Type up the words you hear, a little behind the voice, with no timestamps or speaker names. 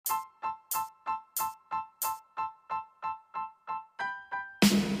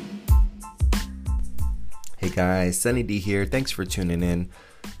Hey guys, Sunny D here. Thanks for tuning in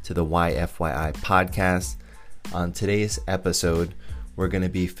to the YFYI podcast. On today's episode, we're going to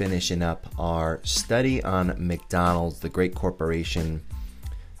be finishing up our study on McDonald's, the great corporation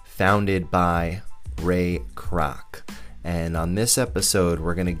founded by Ray Kroc. And on this episode,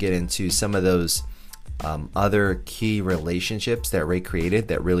 we're going to get into some of those other key relationships that Ray created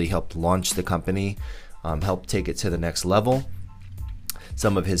that really helped launch the company, helped take it to the next level.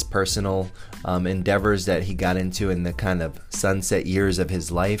 Some of his personal endeavors that he got into in the kind of sunset years of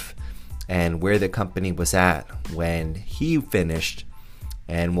his life, and where the company was at when he finished.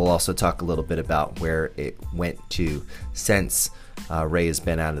 And we'll also talk a little bit about where it went to since Ray has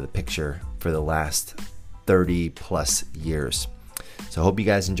been out of the picture for the last 30 plus years. So I hope you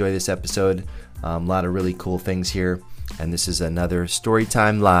guys enjoy this episode. A lot of really cool things here. And this is another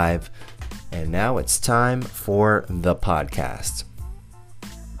Storytime Live. And now it's time for the podcast.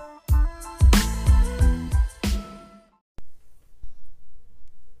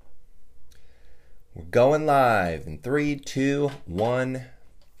 We're going live in 3, 2, 1.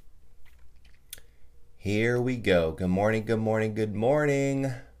 Here we go. Good morning, good morning, good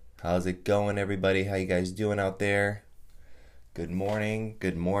morning. How's it going, everybody? How you guys doing out there? Good morning,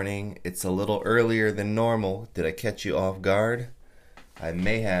 good morning. It's a little earlier than normal. Did I catch you off guard? I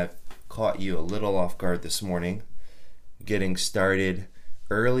may have caught you a little off guard this morning. Getting started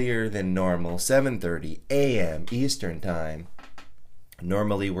earlier than normal, 7:30 a.m. Eastern Time.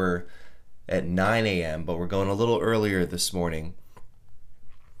 Normally we're at 9 a.m., but we're going a little earlier this morning.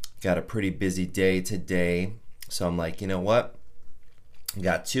 Got a pretty busy day today, so I'm like, you know what?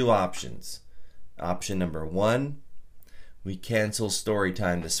 Got two options. Option number one, we cancel story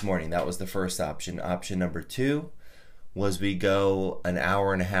time this morning. That was the first option. Option number two was we go an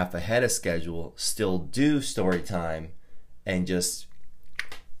hour and a half ahead of schedule, still do story time, and just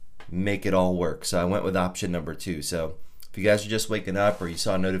make it all work. So I went with option number two. So if you guys are just waking up or you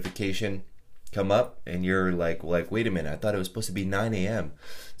saw a notification come up and you're like, wait a minute, I thought it was supposed to be 9 a.m.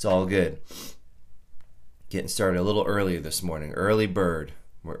 It's all good. Getting started a little earlier this morning. Early bird.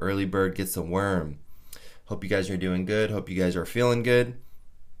 Where early bird gets the worm. Hope you guys are doing good. Hope you guys are feeling good.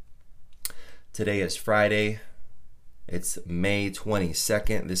 Today is Friday. It's May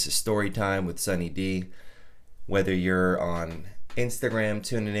 22nd. This is Story Time with Sunny D. Whether you're on Instagram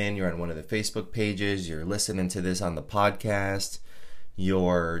tuning in, you're on one of the Facebook pages, you're listening to this on the podcast,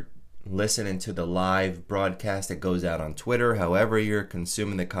 you're listening to the live broadcast that goes out on Twitter, however you're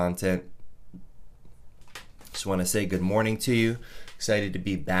consuming the content. Just want to say good morning to you. Excited to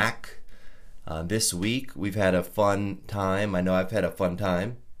be back this week. We've had a fun time. I know I've had a fun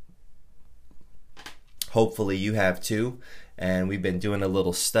time. Hopefully you have too. And we've been doing a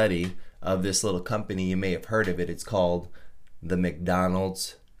little study of this little company. You may have heard of it. It's called the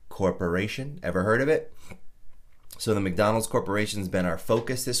McDonald's Corporation. Ever heard of it? So the McDonald's Corporation's been our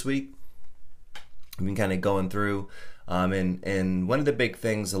focus this week. We've been kind of going through, and one of the big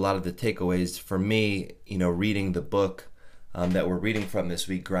things, a lot of the takeaways for me, reading the book that we're reading from this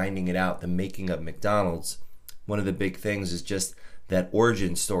week, Grinding It Out, The Making of McDonald's, one of the big things is just that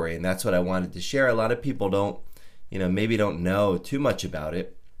origin story, and that's what I wanted to share. A lot of people don't know too much about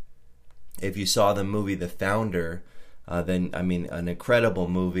it. If you saw the movie The Founder, an incredible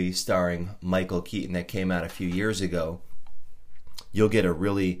movie starring Michael Keaton that came out a few years ago, you'll get a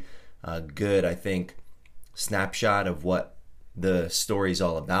really good, I think, snapshot of what the story's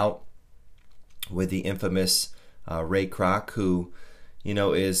all about with the infamous Ray Kroc, who,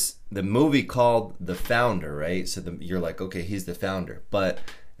 is the movie called The Founder, right? So you're like, okay, he's the founder. But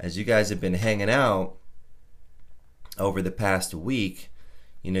as you guys have been hanging out over the past week,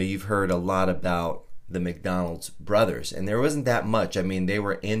 you've heard a lot about the McDonald's brothers, and there wasn't that much. I mean, they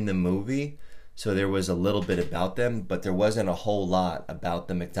were in the movie, so there was a little bit about them, but there wasn't a whole lot about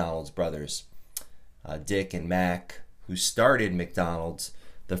the McDonald's brothers. Dick and Mac, who started McDonald's,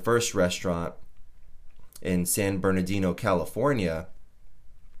 the first restaurant in San Bernardino, California,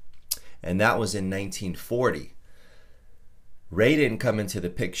 and that was in 1940. Ray didn't come into the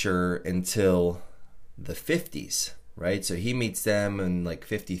picture until the 50s, right? So he meets them in like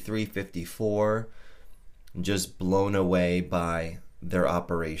 53, 54, just blown away by their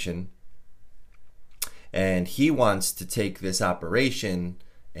operation. And he wants to take this operation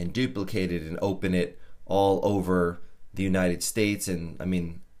and duplicate it and open it all over the United States and,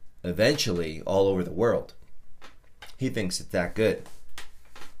 eventually all over the world. He thinks it's that good.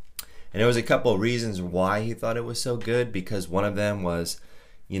 And there was a couple of reasons why he thought it was so good, because one of them was,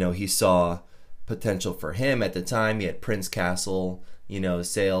 he saw potential for him at the time. He had Prince Castle,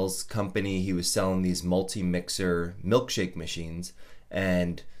 sales company. He was selling these multi-mixer milkshake machines,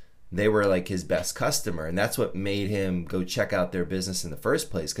 and they were like his best customer, and that's what made him go check out their business in the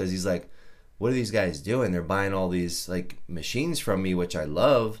first place, because he's like, what are these guys doing? They're buying all these like machines from me, which I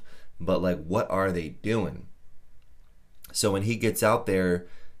love, but like, what are they doing? So when he gets out there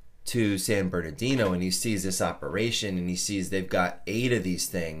to San Bernardino and he sees this operation, and he sees they've got 8 of these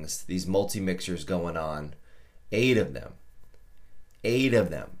things, these multi-mixers going on, 8 of them,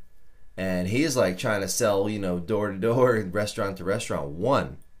 and he's like trying to sell, door to door, restaurant to restaurant,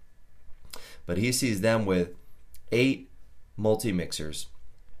 one. But he sees them with 8 multi-mixers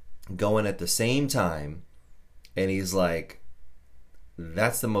going at the same time, and he's like,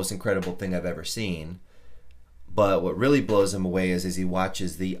 that's the most incredible thing I've ever seen. But what really blows him away is as he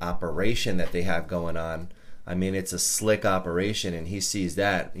watches the operation that they have going on. I mean, it's a slick operation, and he sees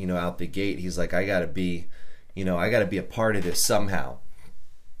that, out the gate. He's like, I gotta be a part of this somehow.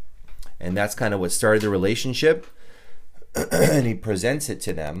 And that's kind of what started the relationship. And he presents it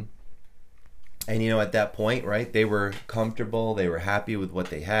to them. And, at that point, right, they were comfortable. They were happy with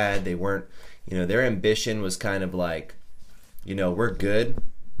what they had. They weren't, their ambition was kind of like, we're good.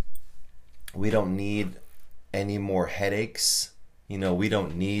 We don't need any more headaches. We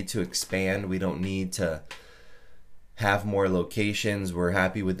don't need to expand. We don't need to have more locations. We're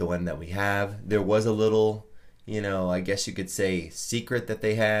happy with the one that we have. There was a little, I guess you could say, secret that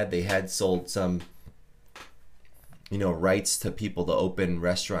they had. They had sold some, rights to people to open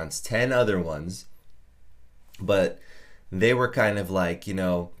restaurants, 10 other ones. But they were kind of like,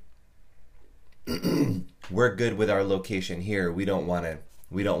 we're good with our location here. We don't want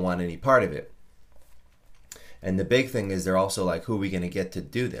any part of it. And the big thing is they're also like, who are we going to get to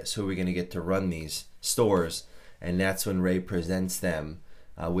do this? Who are we going to get to run these stores? And that's when Ray presents them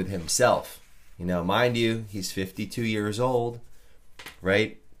with himself. Mind you, he's 52 years old,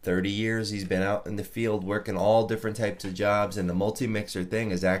 right? 30 years he's been out in the field working all different types of jobs, and the multi-mixer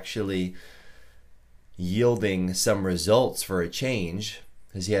thing is actually yielding some results for a change,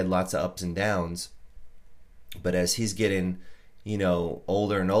 because he had lots of ups and downs. But as he's getting,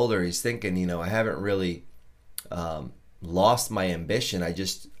 older and older, he's thinking, I haven't really lost my ambition.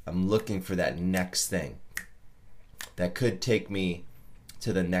 I'm looking for that next thing that could take me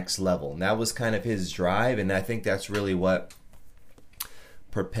to the next level. And that was kind of his drive, and I think that's really what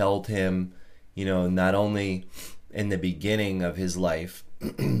propelled him, not only in the beginning of his life,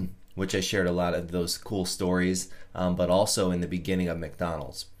 which I shared a lot of those cool stories, but also in the beginning of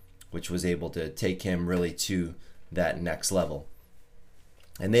McDonald's, which was able to take him really to that next level.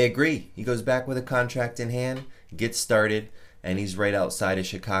 And they agree. He goes back with a contract in hand, gets started, and he's right outside of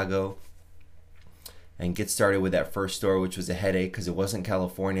Chicago, and gets started with that first store, which was a headache because it wasn't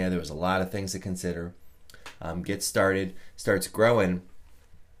California. There was a lot of things to consider. Gets started, starts growing,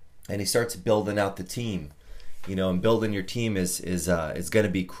 and he starts building out the team. And building your team is going to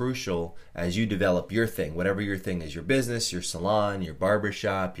be crucial as you develop your thing, whatever your thing is, your business, your salon, your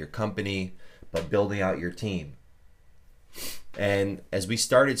barbershop, your company, but building out your team. And as we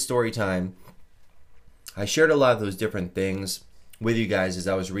started Storytime, I shared a lot of those different things with you guys as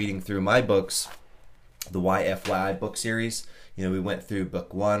I was reading through my books, the YFYI book series. We went through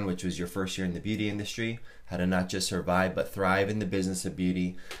book 1, which was your first year in the beauty industry, how to not just survive but thrive in the business of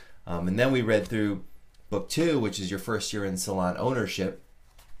beauty. And then we read through book 2, which is your first year in salon ownership,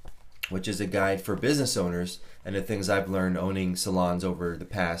 which is a guide for business owners and the things I've learned owning salons over the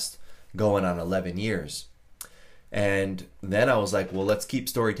past going on 11 years. And then I was like, well, let's keep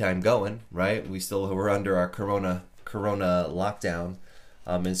Storytime going, right? We still were under our Corona lockdown.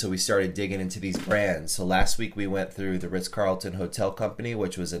 And so we started digging into these brands. So last week we went through the Ritz-Carlton Hotel Company,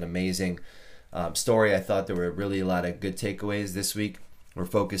 which was an amazing story. I thought there were really a lot of good takeaways. This week we're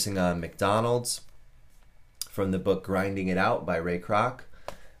focusing on McDonald's from the book Grinding It Out by Ray Kroc.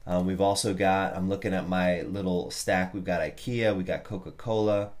 We've also got, I'm looking at my little stack, we've got IKEA, we've got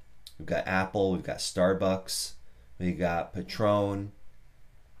Coca-Cola, we've got Apple, we've got Starbucks, we got Patron,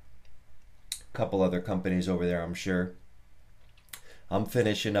 a couple other companies over there, I'm sure. I'm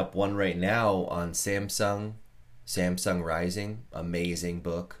finishing up one right now on Samsung Rising, amazing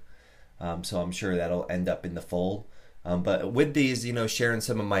book. So I'm sure that'll end up in the fold. But with these, sharing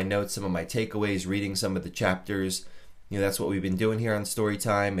some of my notes, some of my takeaways, reading some of the chapters, that's what we've been doing here on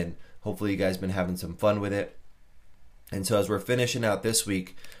Storytime, and hopefully you guys have been having some fun with it. And so as we're finishing out this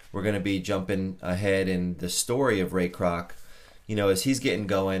week, we're going to be jumping ahead in the story of Ray Kroc, as he's getting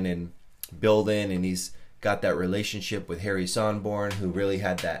going and building, and he's got that relationship with Harry Sonborn, who really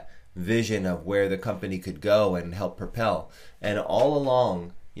had that vision of where the company could go and help propel. And all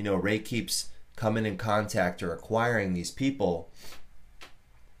along, Ray keeps coming in contact or acquiring these people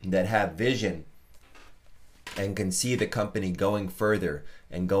that have vision and can see the company going further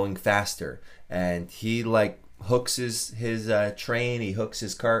and going faster. And he like hooks his train, he hooks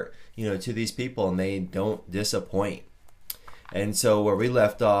his cart, you know, to these people, and they don't disappoint. And so where we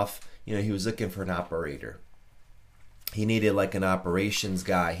left off, you know, he was looking for an operator. He needed like an operations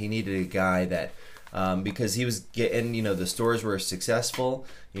guy. He needed a guy that, because he was getting, you know, the stores were successful.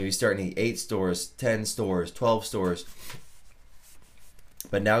 You know, he's starting 8 stores, 10 stores, 12 stores.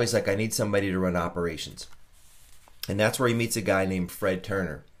 But now he's like, I need somebody to run operations. And that's where he meets a guy named Fred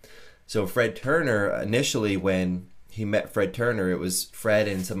Turner. So Fred Turner, initially when he met Fred Turner, it was Fred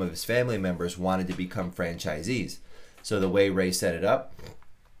and some of his family members wanted to become franchisees. So the way Ray set it up,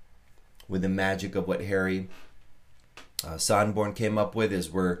 with the magic of what Harry Sonborn came up with,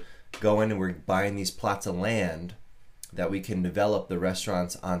 is we're going and we're buying these plots of land that we can develop the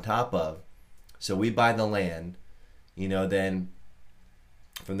restaurants on top of. So we buy the land, you know, then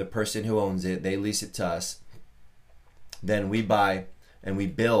from the person who owns it, they lease it to us. Then we buy and we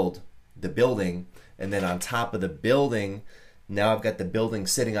build the building, and then on top of the building, now I've got the building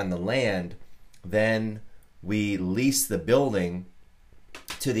sitting on the land, then we lease the building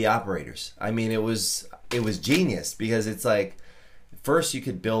to the operators. I mean, it was genius, because it's like, first you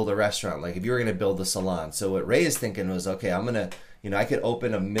could build a restaurant, like if you were going to build a salon. So what Ray is thinking was, okay, I'm going to, you know, I could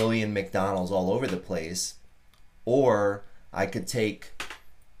open 1 million McDonald's all over the place, or I could take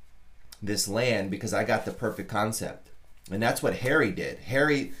this land because I got the perfect concept. And that's what Harry did.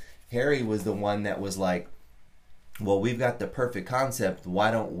 Harry was the one that was like, well, we've got the perfect concept.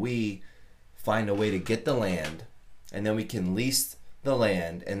 Why don't we find a way to get the land, and then we can lease the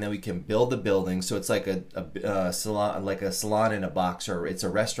land, and then we can build the building. So it's like a salon, like a salon in a box, or it's a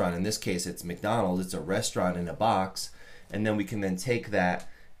restaurant. In this case, it's McDonald's. It's a restaurant in a box, and then we can then take that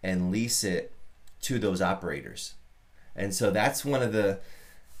and lease it to those operators. And so that's one of the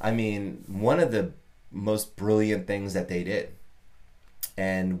most brilliant things that they did.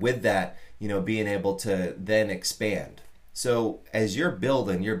 And with that, you know, being able to then expand. So as you're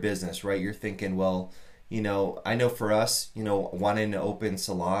building your business, right, you're thinking, well, you know, I know for us, you know, wanting to open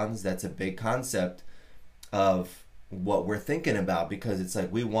salons, that's a big concept of what we're thinking about, because it's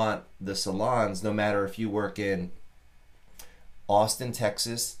like we want the salons, no matter if you work in Austin,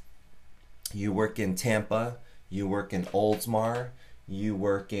 Texas, you work in Tampa, you work in Oldsmar, you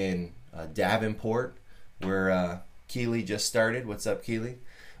work in Davenport, where Keely just started. What's up, Keely?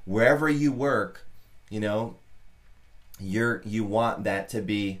 Wherever you work, you know, you want that to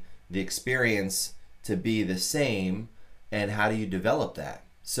be the experience to be the same. And how do you develop that?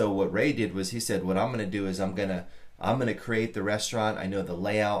 So what Ray did was, he said, what I'm going to do is I'm going to create the restaurant. I know the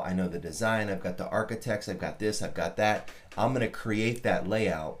layout, I know the design, I've got the architects, I've got this, I've got that. I'm going to create that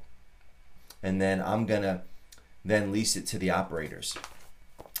layout, and then I'm going to then lease it to the operators.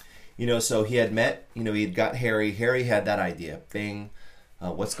 You know, so he had met, you know, he'd got Harry. Harry had that idea. Bing.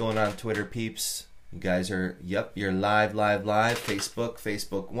 What's going on, Twitter peeps? You guys are, yep, you're live. Facebook,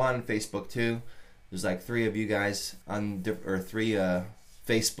 Facebook 1, Facebook 2. There's like 3 of you guys on, or 3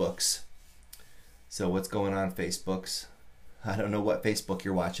 Facebooks. So what's going on, Facebooks? I don't know what Facebook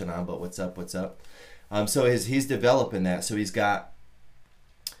you're watching on, but what's up? So he's developing that. So he's got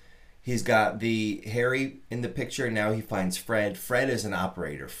the Harry in the picture. Now he finds Fred. Fred is an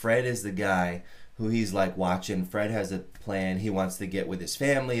operator. Fred is the guy who he's like watching. Fred has a plan. He wants to get with his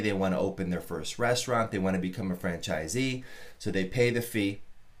family. They want to open their first restaurant. They want to become a franchisee. So they pay the fee.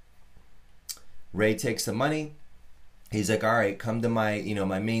 Ray takes the money. He's like, all right, come to my, you know,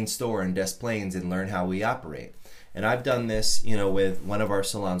 my main store in Des Plaines and learn how we operate. And I've done this, you know, with one of our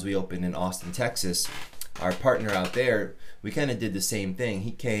salons we opened in Austin, Texas. Our partner out there, we kind of did the same thing.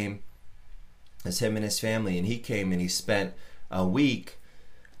 He came, as him and his family, and he came and he spent a week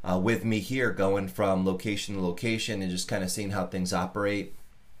with me here, going from location to location and just kind of seeing how things operate,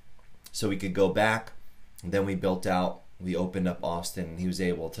 so we could go back. And then we built out, we opened up Austin, and he was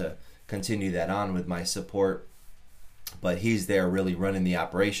able to continue that on with my support, but he's there really running the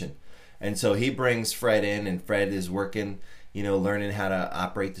operation. And so he brings Fred in, and Fred is working, you know, learning how to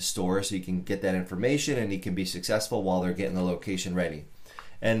operate the store so he can get that information and he can be successful while they're getting the location ready.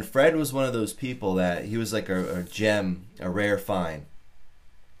 And Fred was one of those people that he was like a gem, a rare find.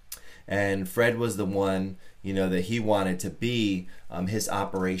 And Fred was the one, you know, that he wanted to be his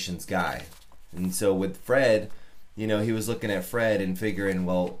operations guy. And so with Fred, you know, he was looking at Fred and figuring,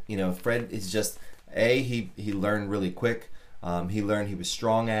 well, you know, Fred is just, he learned really quick. He learned, he was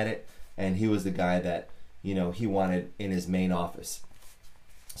strong at it, and he was the guy that, you know, he wanted in his main office.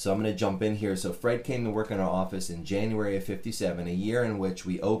 So I'm going to jump in here. So Fred came to work in our office in January of '57, a year in which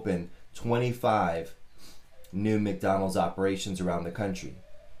we opened 25 new McDonald's operations around the country.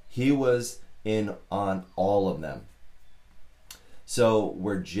 He was in on all of them. So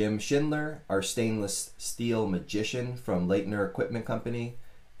we're Jim Schindler, our stainless steel magician from Leitner Equipment Company,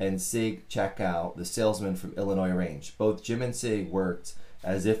 and Sig Chakow, the salesman from Illinois Range. Both Jim and Sig worked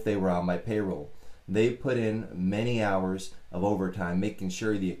as if they were on my payroll. They put in many hours of overtime making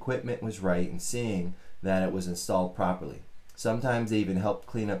sure the equipment was right and seeing that it was installed properly. Sometimes they even helped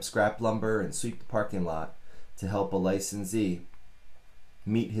clean up scrap lumber and sweep the parking lot to help a licensee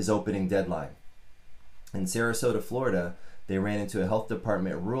meet his opening deadline. In Sarasota, Florida, they ran into a health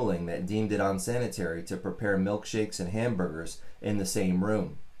department ruling that deemed it unsanitary to prepare milkshakes and hamburgers in the same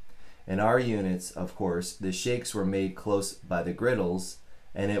room. In our units, of course, the shakes were made close by the griddles,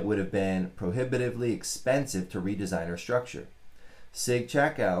 and it would have been prohibitively expensive to redesign our structure. Sig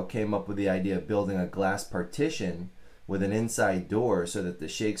Chakow came up with the idea of building a glass partition with an inside door so that the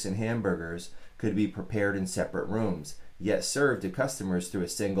shakes and hamburgers could be prepared in separate rooms, yet served to customers through a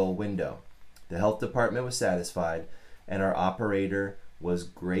single window. The health department was satisfied, and our operator was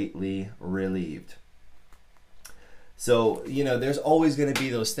greatly relieved. So, there's always going to be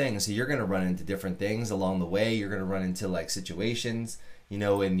those things. So you're going to run into different things along the way. You're going to run into like situations,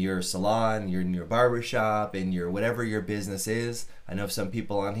 in your salon, in your barbershop, in your whatever your business is. I know some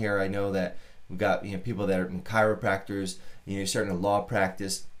people on here, I know that we've got people that are chiropractors, you're starting a law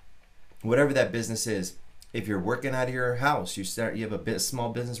practice, whatever that business is. If you're working out of your house, you have a small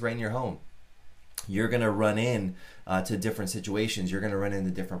business right in your home, you're going to run in to different situations. You're going to run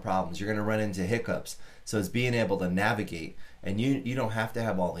into different problems. You're going to run into hiccups. So it's being able to navigate, and you don't have to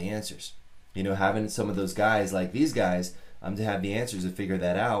have all the answers. Having some of those guys like these guys to have the answers to figure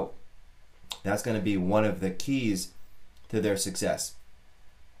that out, that's going to be one of the keys to their success.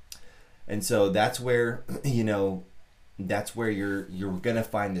 And so that's where you're going to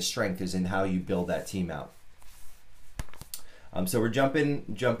find the strength is in how you build that team out. So we're jumping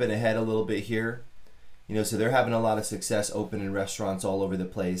ahead a little bit here. So they're having a lot of success opening restaurants all over the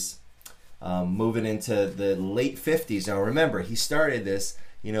place. Moving into the late 50s. Now remember, he started this,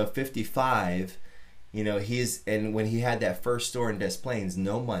 55. And when he had that first store in Des Plaines,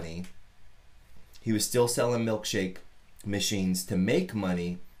 no money. He was still selling milkshake machines to make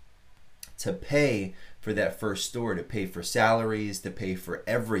money, to pay for that first store, to pay for salaries, to pay for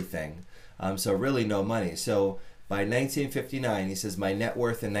everything. So really no money. So by 1959, he says, my net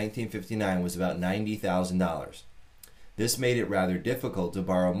worth in 1959 was about $90,000. This made it rather difficult to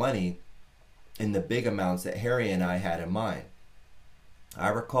borrow money in the big amounts that Harry and I had in mind. I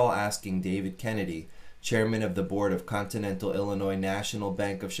recall asking David Kennedy, chairman of the board of Continental Illinois National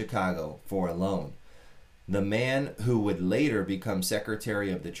Bank of Chicago, for a loan. The man who would later become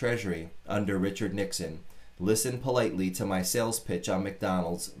Secretary of the Treasury under Richard Nixon listened politely to my sales pitch on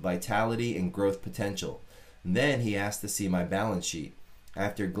McDonald's vitality and growth potential. Then he asked to see my balance sheet.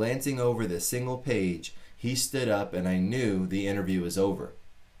 After glancing over the single page, he stood up and I knew the interview was over.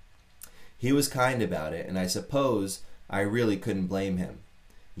 He was kind about it, and I suppose I really couldn't blame him.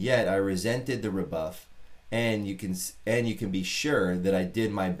 Yet I resented the rebuff, and you can be sure that I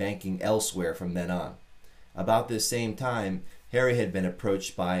did my banking elsewhere from then on. About this same time, Harry had been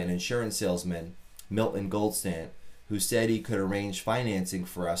approached by an insurance salesman, Milton Goldstant, who said he could arrange financing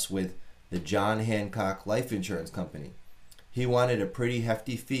for us with the John Hancock Life Insurance Company. He wanted a pretty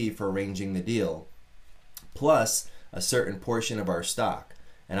hefty fee for arranging the deal, plus a certain portion of our stock.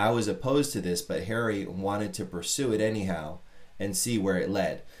 And I was opposed to this, but Harry wanted to pursue it anyhow and see where it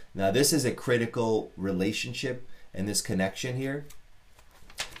led. Now, this is a critical relationship and this connection here,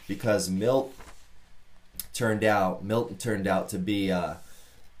 because Milton turned out to be, a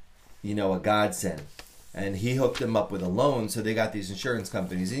godsend. And he hooked them up with a loan, so they got these insurance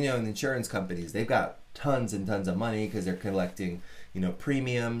companies. And, the insurance companies, they've got tons and tons of money because they're collecting,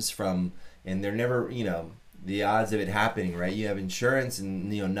 premiums from, and they're never, the odds of it happening, right? You have insurance and,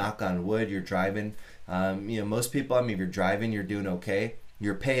 knock on wood, you're driving. Most people, if you're driving, you're doing okay.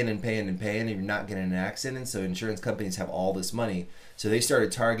 You're paying and paying and paying, and you're not getting in an accident. So insurance companies have all this money. So they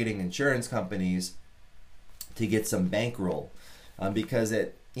started targeting insurance companies to get some bankroll. Because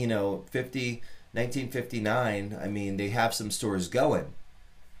at, 1959, they have some stores going,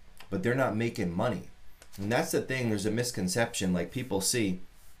 but they're not making money. And that's the thing. There's a misconception, like people see,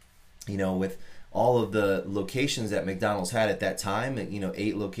 with all of the locations that McDonald's had at that time,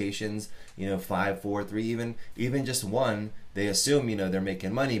 8 locations, 5, 4, 3, even just one, they assume, they're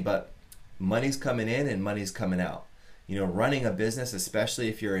making money, but money's coming in and money's coming out. Running a business, especially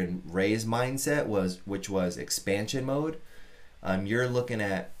if you're in Ray's mindset, which was expansion mode, you're looking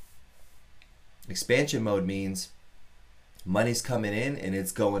at expansion mode means money's coming in and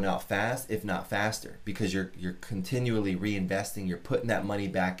it's going out fast, if not faster, because you're continually reinvesting, you're putting that money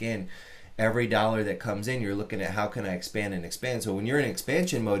back in. every dollar that comes in, you're looking at how can I expand and expand. So when you're in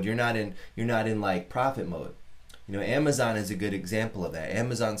expansion mode, you're not in like profit mode. You know, Amazon is a good example of that.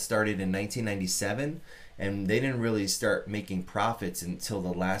 Amazon started in 1997, and they didn't really start making profits until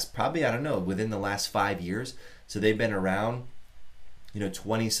the last, probably, I don't know, within the last 5 years. So they've been around,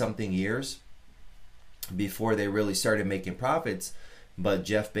 20 something years before they really started making profits. But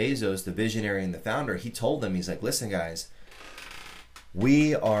Jeff Bezos, the visionary and the founder, he told them, he's like, listen guys,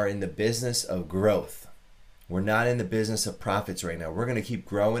 we are in the business of growth. We're not in the business of profits right now. We're going to keep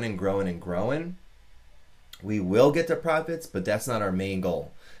growing and growing and growing. We will get to profits, but that's not our main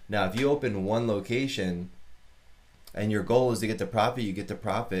goal. Now, if you open one location and your goal is to get the profit, you get the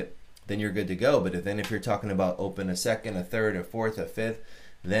profit, then you're good to go. But if you're talking about open a second, a third, a fourth, a fifth,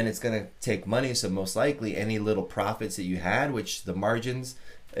 then it's going to take money. So most likely any little profits that you had, which the margins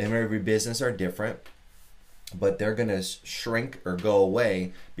in every business are different, but they're going to shrink or go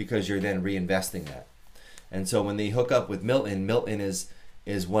away because you're then reinvesting that. And so when they hook up with Milton, Milton is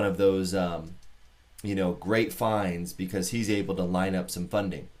one of those great finds because he's able to line up some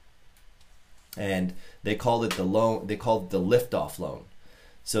funding. And they called it the loan, they called it the liftoff loan.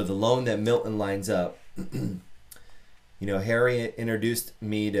 So the loan that Milton lines up, Harry introduced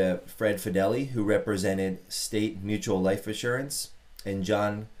me to Fred Fideli, who represented State Mutual Life Assurance, and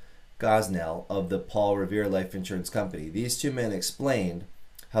John Gosnell of the Paul Revere Life Insurance Company. These two men explained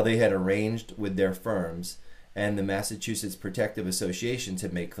how they had arranged with their firms and the Massachusetts Protective Association to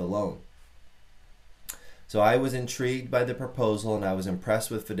make the loan. So I was intrigued by the proposal and I was impressed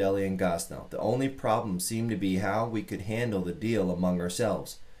with Fideli and Gosnell. The only problem seemed to be how we could handle the deal among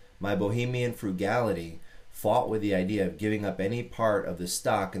ourselves. My bohemian frugality fought with the idea of giving up any part of the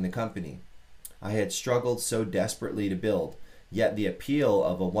stock in the company I had struggled so desperately to build, yet the appeal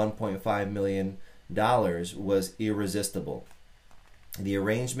of a $1.5 million was irresistible. The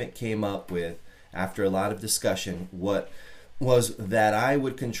arrangement came up with, after a lot of discussion, was that I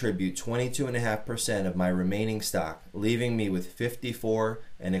would contribute 22.5% of my remaining stock, leaving me with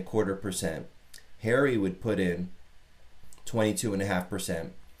 54.25%. Harry would put in 22.5%,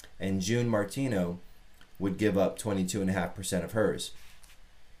 and June Martino would give up 22.5% of hers.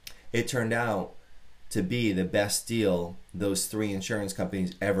 It turned out to be the best deal those three insurance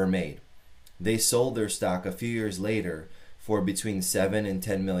companies ever made. They sold their stock a few years later for between $7 and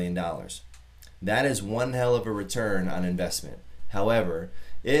 $10 million. That is one hell of a return on investment. However,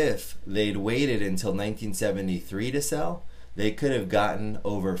 if they'd waited until 1973 to sell, they could have gotten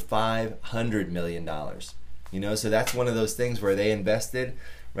over $500 million. So that's one of those things where they invested,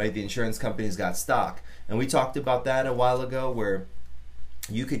 right? The insurance companies got stock. And we talked about that a while ago where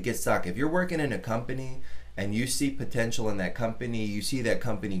you could get stock. If you're working in a company and you see potential in that company, you see that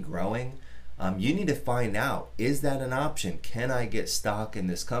company growing, you need to find out, is that an option? Can I get stock in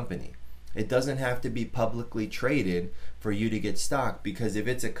this company? It doesn't have to be publicly traded for you to get stock, because if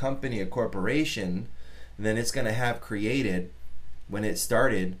it's a company, a corporation, then it's going to have created, when it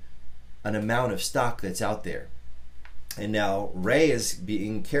started, an amount of stock that's out there. And now Ray is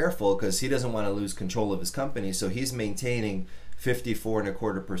being careful because he doesn't want to lose control of his company, so he's maintaining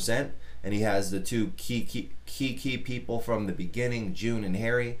 54.25%, and he has the two key people from the beginning, June and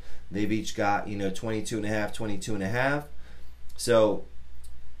Harry. They've each got 22.5. So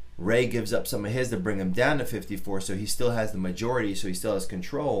Ray gives up some of his to bring him down to 54, so he still has the majority, so he still has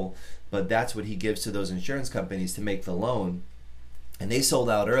control, but that's what he gives to those insurance companies to make the loan. And they sold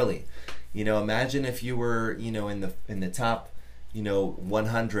out early. Imagine if you were in the top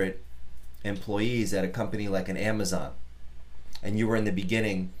 100 employees at a company like an Amazon, and you were in the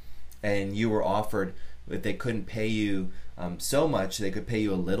beginning and you were offered, if they couldn't pay you so much, they could pay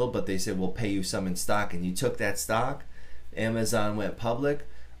you a little, but they said we'll pay you some in stock, and you took that stock. Amazon went public.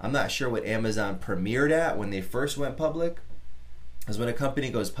 I'm not sure what Amazon premiered at when they first went public, because when a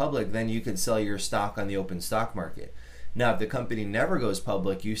company goes public, then you can sell your stock on the open stock market. Now, if the company never goes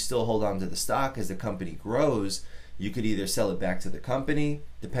public, you still hold on to the stock. As the company grows, you could either sell it back to the company.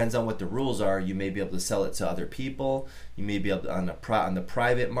 Depends on what the rules are. You may be able to sell it to other people. You may be able to, on the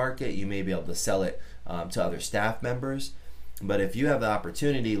private market, you may be able to sell it to other staff members. But if you have the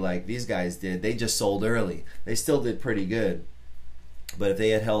opportunity like these guys did, they just sold early. They still did pretty good. But if they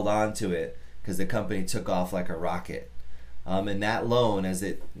had held on to it, because the company took off like a rocket. And that loan,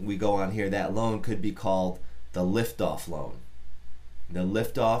 we go on here, that loan could be called the liftoff loan. The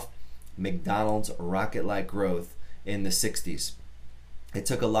liftoff McDonald's rocket-like growth in the 60s. It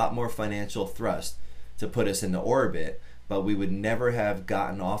took a lot more financial thrust to put us into orbit, but we would never have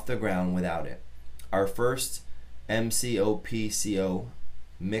gotten off the ground without it. Our first MCOPCO,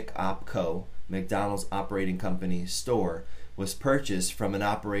 McOpCo, McDonald's Operating Company store, was purchased from an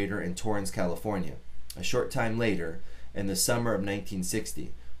operator in Torrance, California. A short time later, in the summer of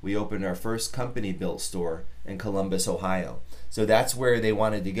 1960, we opened our first company-built store in Columbus, Ohio. So that's where they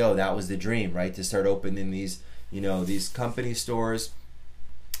wanted to go. That was the dream, right? To start opening these, these company stores.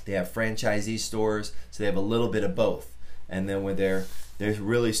 They have franchisee stores, so they have a little bit of both. And then when they're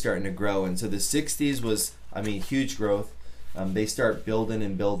really starting to grow. And so the 60s was, huge growth. They start building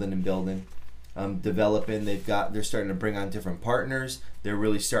and building and building, developing. They're starting to bring on different partners. They're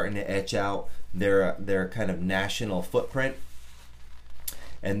really starting to etch out their kind of national footprint.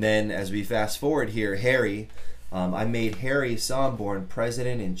 And then as we fast forward here, Harry, I made Harry Sonborn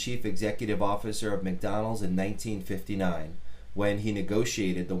president and chief executive officer of McDonald's in 1959 when he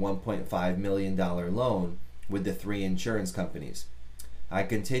negotiated the $1.5 million loan with the 3 insurance companies. I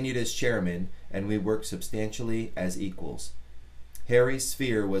continued as chairman, and we worked substantially as equals. Harry's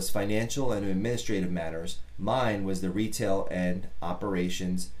sphere was financial and administrative matters. Mine was the retail and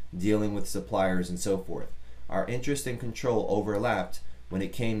operations, dealing with suppliers and so forth. Our interest and control overlapped when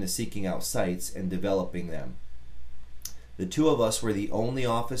it came to seeking out sites and developing them. The 2 of us were the only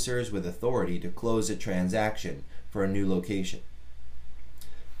officers with authority to close a transaction for a new location.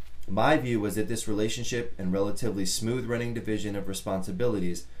 My view was that this relationship and relatively smooth running division of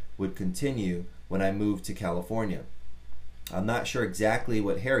responsibilities would continue when I moved to California. I'm not sure exactly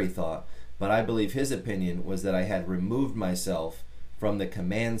what Harry thought, but I believe his opinion was that I had removed myself from the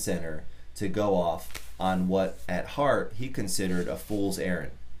command center to go off on what at heart he considered a fool's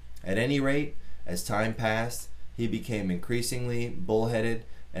errand. At any rate, as time passed, he became increasingly bullheaded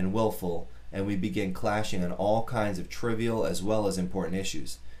and willful, and we began clashing on all kinds of trivial as well as important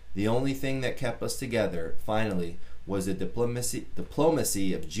issues. The only thing that kept us together, finally, was the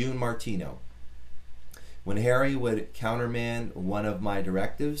diplomacy of June Martino. When Harry would countermand one of my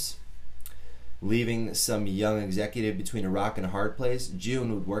directives, leaving some young executive between a rock and a hard place,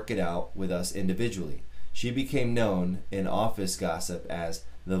 June would work it out with us individually. She became known in office gossip as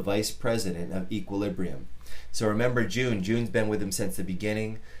the vice president of Equilibrium. So remember June. June's been with him since the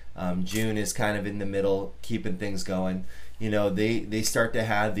beginning. June is kind of in the middle, keeping things going. They start to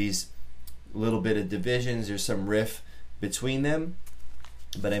have these little bit of divisions. There's some riff between them.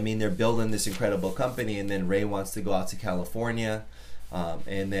 But they're building this incredible company, and then Ray wants to go out to California.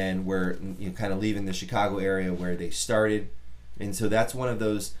 And then we're kind of leaving the Chicago area where they started. And so that's one of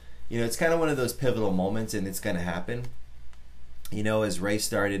those, it's kind of one of those pivotal moments, and it's going to happen. As Ray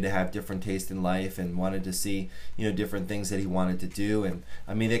started to have different taste in life and wanted to see, different things that he wanted to do. And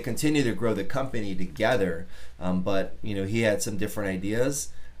they continue to grow the company together, but, he had some different ideas.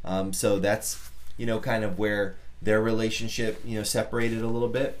 So that's, kind of where their relationship, separated a little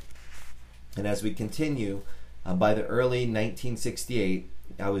bit. And as we continue, by the early 1968,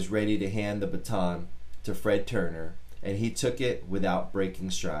 I was ready to hand the baton to Fred Turner, and he took it without breaking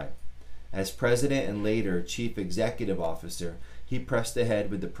stride. As president and later chief executive officer, he pressed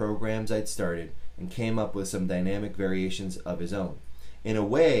ahead with the programs I'd started and came up with some dynamic variations of his own. In a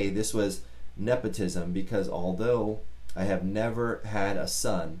way, this was nepotism because although I have never had a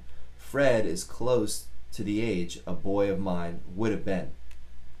son, Fred is close to the age a boy of mine would have been.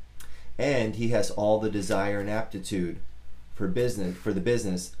 And he has all the desire and aptitude for the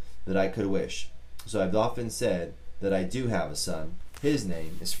business that I could wish. So I've often said that I do have a son. His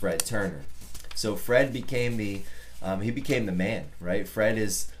name is Fred Turner. So Fred became the man, right? Fred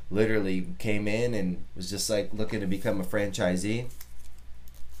is literally came in and was just like looking to become a franchisee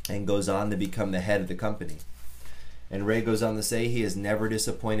and goes on to become the head of the company. And Ray goes on to say, he has never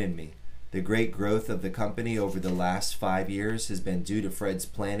disappointed me. The great growth of the company over the last 5 years has been due to Fred's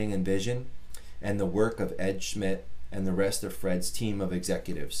planning and vision and the work of Ed Schmidt and the rest of Fred's team of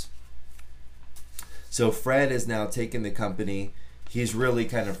executives. So Fred has now taken the company. He's really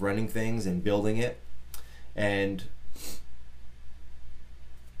kind of running things and building it. And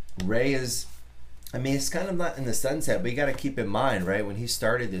Ray is, it's kind of not in the sunset, but you got to keep in mind, right? When he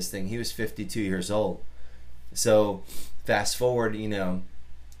started this thing, he was 52 years old. So fast forward,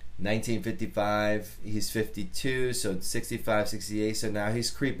 1955, he's 52, so 65, 68. So now he's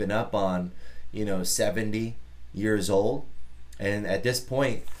creeping up on, 70 years old. And at this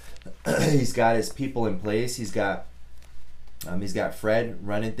point, he's got his people in place. He's got Fred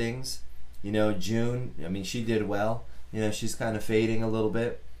running things. June, she did well. She's kind of fading a little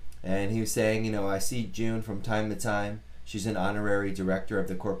bit. And he was saying, I see June from time to time. She's an honorary director of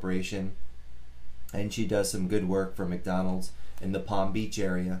the corporation. And she does some good work for McDonald's in the Palm Beach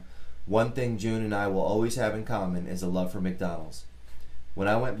area. One thing June and I will always have in common is a love for McDonald's. When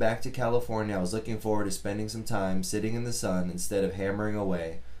I went back to California, I was looking forward to spending some time sitting in the sun instead of hammering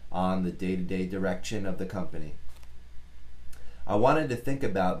away on the day-to-day direction of the company. I wanted to think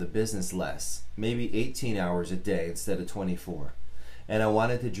about the business less, maybe 18 hours a day instead of 24. And I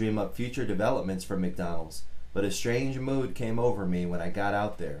wanted to dream up future developments for McDonald's, but a strange mood came over me when I got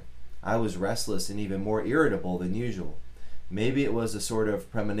out there. I was restless and even more irritable than usual. Maybe it was a sort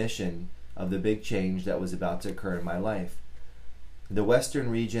of premonition of the big change that was about to occur in my life. The Western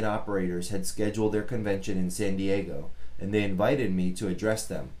Region operators had scheduled their convention in San Diego, and they invited me to address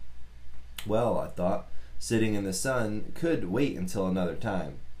them. Well, I thought, sitting in the sun could wait until another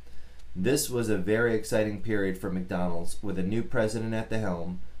time. This was a very exciting period for McDonald's, with a new president at the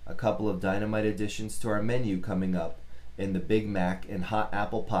helm, a couple of dynamite additions to our menu coming up in the Big Mac and hot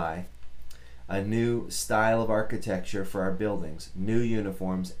apple pie, a new style of architecture for our buildings, new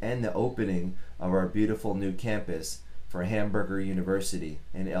uniforms, and the opening of our beautiful new campus for Hamburger University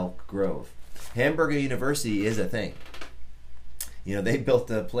in Elk Grove. Hamburger University is a thing. You know, they built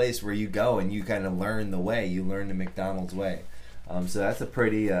a place where you go and you kind of learn the way. You learn the McDonald's way. So that's a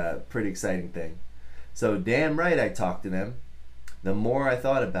pretty exciting thing. So damn right I talked to them. The more I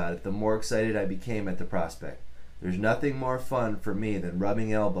thought about it, the more excited I became at the prospect. There's nothing more fun for me than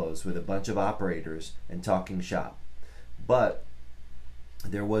rubbing elbows with a bunch of operators and talking shop. But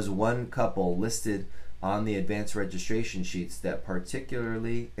there was one couple listed on the advanced registration sheets that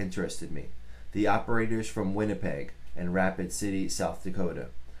particularly interested me. The operators from Winnipeg and Rapid City, South Dakota,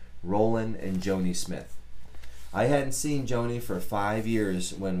 Roland and Joni Smith. I hadn't seen Joni for 5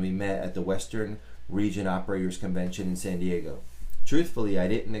 years when we met at the Western Region Operators Convention in San Diego. Truthfully, I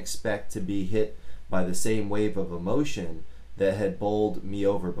didn't expect to be hit by the same wave of emotion that had bowled me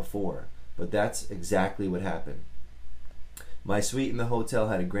over before, but that's exactly what happened. My suite in the hotel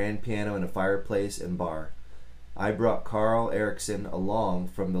had a grand piano and a fireplace and bar. I brought Carl Erickson along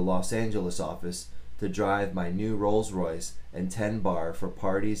from the Los Angeles office to drive my new Rolls Royce and 10 bar for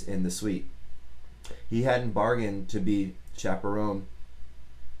parties in the suite. He hadn't bargained to be chaperone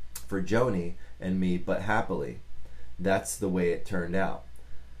for Joni and me, but happily, that's the way it turned out.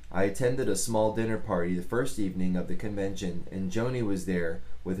 I attended a small dinner party the first evening of the convention, and Joni was there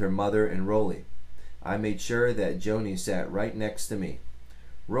with her mother and Rolly. I made sure that Joni sat right next to me.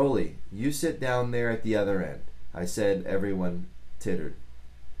 "Rolly, you sit down there at the other end," I said. Everyone tittered.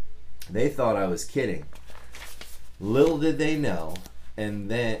 They thought I was kidding. Little did they know,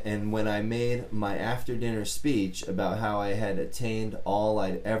 and when I made my after-dinner speech about how I had attained all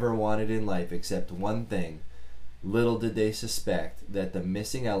I'd ever wanted in life except one thing, little did they suspect that the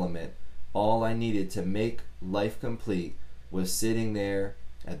missing element, all I needed to make life complete, was sitting there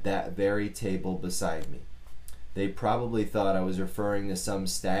at that very table beside me. They probably thought I was referring to some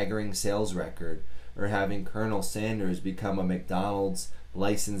staggering sales record or having Colonel Sanders become a McDonald's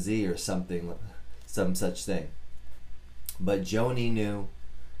licensee or some such thing. But Joni knew,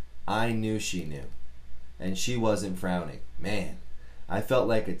 I knew she knew, and she wasn't frowning. Man, I felt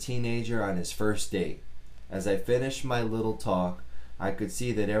like a teenager on his first date. As I finished my little talk, I could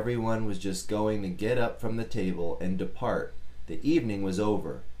see that everyone was just going to get up from the table and depart. The evening was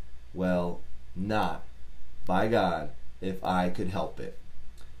over. Well, not, by God, if I could help it.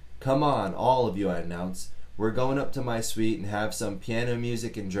 "Come on, all of you," I announced. "We're going up to my suite and have some piano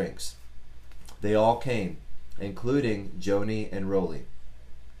music and drinks." They all came, including Joni and Rolly.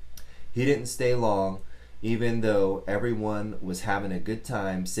 He didn't stay long, even though everyone was having a good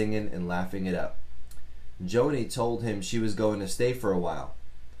time singing and laughing it up. Joni told him she was going to stay for a while.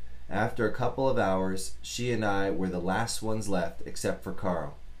 After a couple of hours, she and I were the last ones left, except for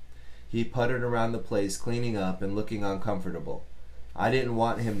Carl. He puttered around the place cleaning up and looking uncomfortable. I didn't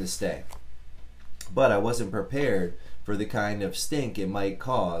want him to stay, but I wasn't prepared for the kind of stink it might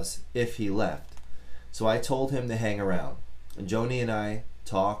cause if he left. So I told him to hang around. Joni and I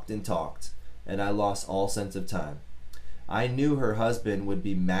talked and talked, and I lost all sense of time. I knew her husband would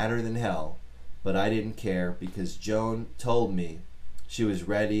be madder than hell, but I didn't care because Joan told me she was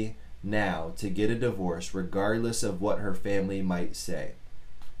ready now to get a divorce regardless of what her family might say.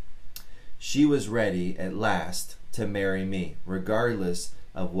 She was ready at last to marry me, regardless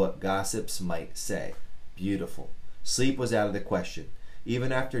of what gossips might say. Beautiful. Sleep was out of the question.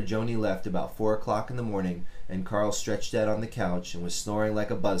 Even after Joni left about 4 o'clock in the morning and Carl stretched out on the couch and was snoring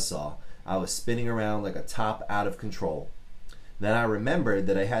like a buzzsaw, I was spinning around like a top out of control. Then I remembered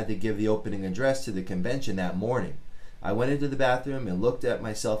that I had to give the opening address to the convention that morning. I went into the bathroom and looked at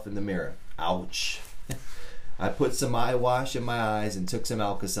myself in the mirror. Ouch. I put some eye wash in my eyes and took some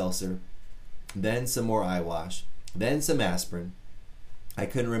Alka-Seltzer, then some more eye wash, then some aspirin. I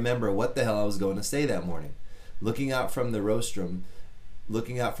couldn't remember what the hell I was going to say that morning. Looking out from the rostrum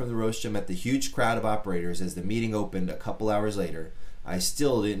at the huge crowd of operators as the meeting opened a couple hours later, I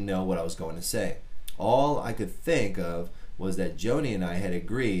still didn't know what I was going to say. All I could think of was that Joni and I had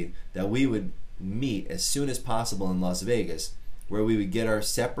agreed that we would meet as soon as possible in Las Vegas, where we would get our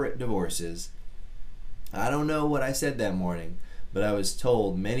separate divorces. I don't know what I said that morning, but I was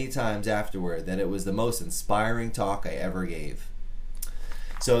told many times afterward that it was the most inspiring talk I ever gave.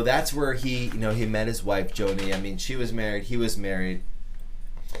 So that's where he met his wife, Joni. I mean, she was married, he was married.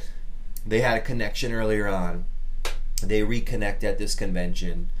 They had a connection earlier on. They reconnect at this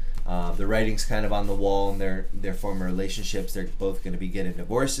convention. The writing's kind of on the wall in their former relationships. They're both going to be getting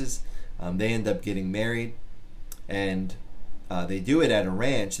divorces. They end up getting married, and they do it at a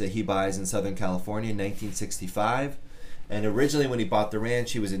ranch that he buys in Southern California in 1965. And originally, when he bought the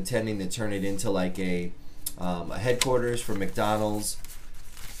ranch, he was intending to turn it into like a headquarters for McDonald's,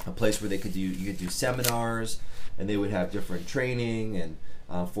 a place where you could do seminars, and they would have different training, and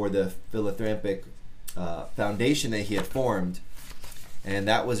for the philanthropic foundation that he had formed. And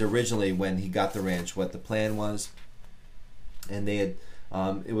that was originally, when he got the ranch, what the plan was. And they had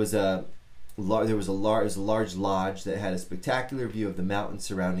there was a large lodge that had a spectacular view of the mountains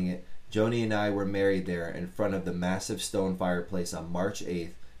surrounding it. Joni and I were married there in front of the massive stone fireplace on March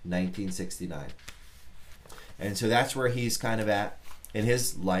 8th, 1969. And so that's where he's kind of at in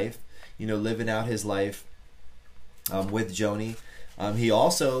his life, living out his life with Joni. He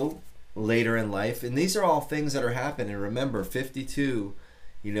also, later in life, and these are all things that are happening. Remember, 52,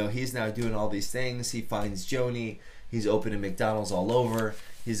 he's now doing all these things. He finds Joni. He's opening McDonald's all over.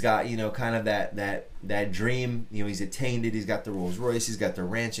 He's got, kind of that dream. He's attained it. He's got the Rolls Royce. He's got the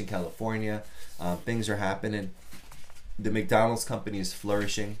ranch in California. Things are happening. The McDonald's company is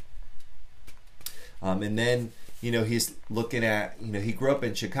flourishing. And then, he's looking at, he grew up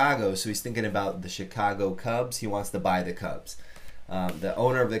in Chicago, so he's thinking about the Chicago Cubs. He wants to buy the Cubs. The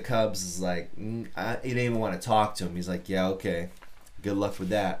owner of the Cubs is like, he didn't even want to talk to him. He's like, yeah, okay, good luck with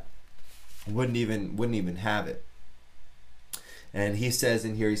that. Wouldn't even have it. And he says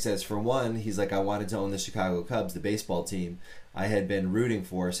in here, he says, for one, he's like, I wanted to own the Chicago Cubs, the baseball team I had been rooting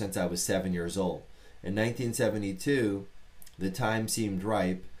for since I was 7 years old. In 1972, the time seemed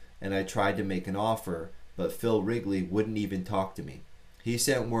ripe, and I tried to make an offer, but Phil Wrigley wouldn't even talk to me. He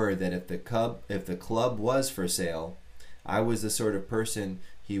sent word that if the club was for sale, I was the sort of person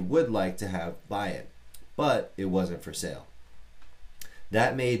he would like to have buy it, but it wasn't for sale.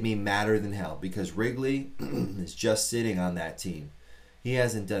 That made me madder than hell, because Wrigley is just sitting on that team. He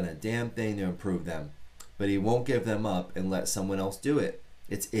hasn't done a damn thing to improve them, but he won't give them up and let someone else do it.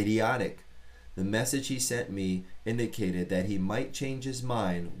 It's idiotic. The message he sent me indicated that he might change his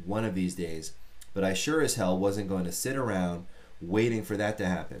mind one of these days, but I sure as hell wasn't going to sit around waiting for that to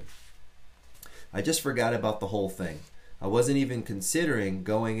happen. I just forgot about the whole thing. I wasn't even considering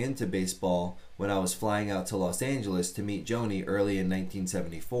going into baseball when I was flying out to Los Angeles to meet Joni early in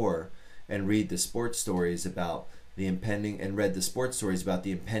 1974 and read the sports stories about the impending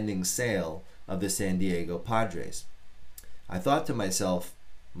sale of the San Diego Padres. I thought to myself,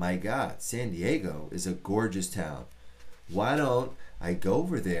 my God, San Diego is a gorgeous town. Why don't I go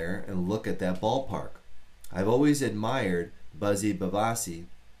over there and look at that ballpark? I've always admired Buzzy Bavasi,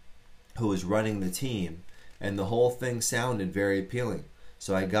 who was running the team, and the whole thing sounded very appealing.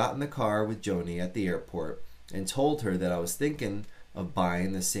 So I got in the car with Joni at the airport and told her that I was thinking of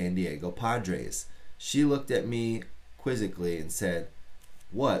buying the San Diego Padres. She looked at me quizzically and said,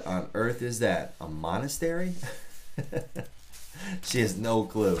 "What on earth is that? A monastery?" She has no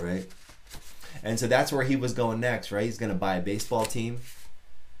clue, right? And so that's where he was going next, right? He's going to buy a baseball team.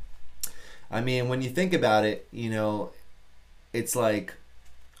 I mean, when you think about it, it's like,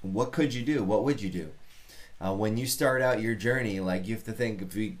 what could you do? What would you do? When you start out your journey, like, you have to think,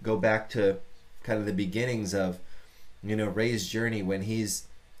 if we go back to kind of the beginnings of, Ray's journey, when he's,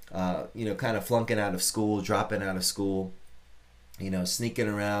 kind of flunking out of school, dropping out of school, sneaking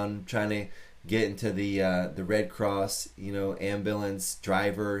around, trying to get into the Red Cross, ambulance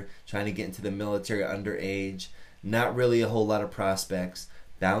driver, trying to get into the military underage, not really a whole lot of prospects,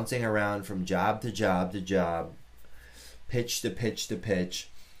 bouncing around from job to job to job, pitch to pitch to pitch,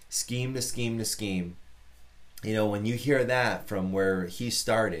 scheme to scheme to scheme. When you hear that from where he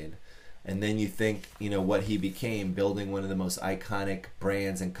started, and then you think, what he became, building one of the most iconic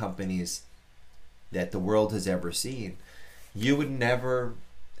brands and companies that the world has ever seen, you would never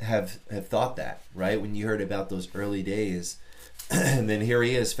have thought that, right? When you heard about those early days. And then here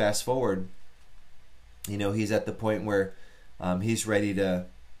he is, fast forward, he's at the point where he's ready to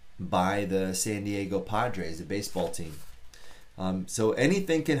buy the San Diego Padres, the baseball team. So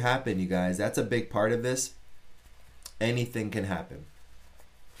anything can happen, you guys. That's a big part of this. Anything can happen.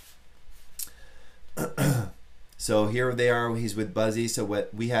 So here they are. He's with Buzzy. So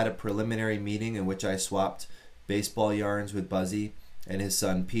we had a preliminary meeting in which I swapped Baseball Yarns with Buzzy and his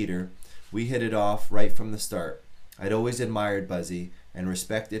son Peter, we hit it off right from the start. I'd always admired Buzzy and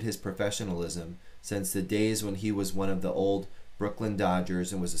respected his professionalism since the days when he was one of the old Brooklyn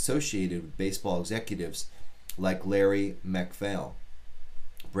Dodgers and was associated with baseball executives like Larry McPhail,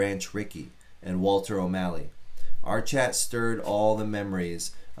 Branch Rickey, and Walter O'Malley. Our chat stirred all the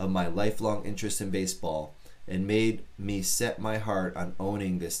memories of my lifelong interest in baseball and made me set my heart on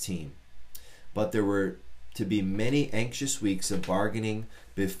owning this team. But there were to be many anxious weeks of bargaining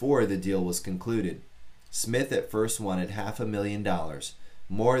before the deal was concluded. Smith at first wanted $500,000,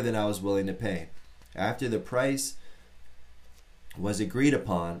 more than I was willing to pay. After the price was agreed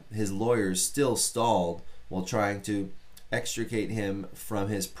upon, his lawyers still stalled while trying to extricate him from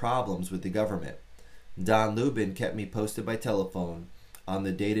his problems with the government. Don Lubin kept me posted by telephone on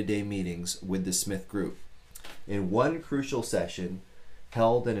the day-to-day meetings with the Smith Group. In one crucial session,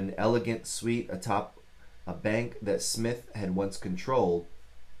 held in an elegant suite atop a bank that Smith had once controlled,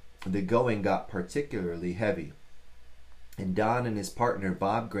 the going got particularly heavy, and Don and his partner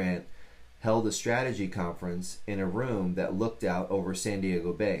Bob Grant held a strategy conference in a room that looked out over San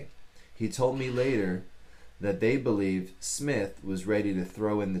Diego Bay. He told me later that they believed Smith was ready to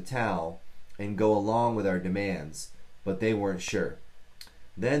throw in the towel and go along with our demands, but they weren't sure.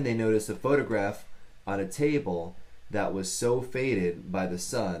 Then they noticed a photograph on a table that was so faded by the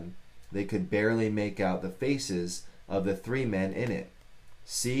sun they could barely make out the faces of the three men in it: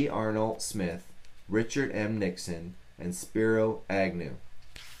 C. Arnold Smith, Richard M. Nixon, and Spiro Agnew.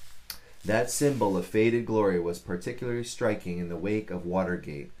 That symbol of faded glory was particularly striking in the wake of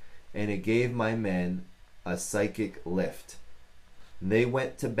Watergate, and it gave my men a psychic lift. They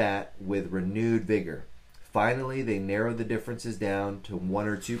went to bat with renewed vigor. Finally, they narrowed the differences down to 1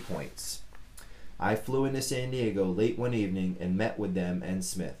 or 2 points. I flew into San Diego late one evening and met with them and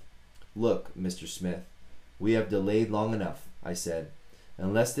Smith. "Look, Mr. Smith, we have delayed long enough," I said.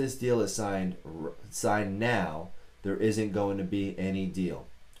 "Unless this deal is signed now, there isn't going to be any deal."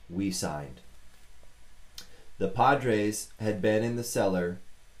 We signed. The Padres had been in the cellar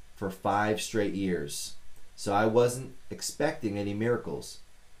for 5 straight years, so I wasn't expecting any miracles.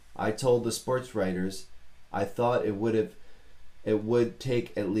 I told the sports writers I thought it would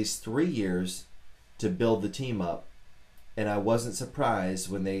take at least 3 years to build the team up, and I wasn't surprised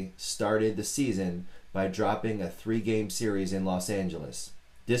when they started the season by dropping a 3-game series in Los Angeles.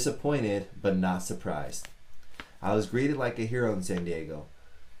 Disappointed, but not surprised. I was greeted like a hero in San Diego.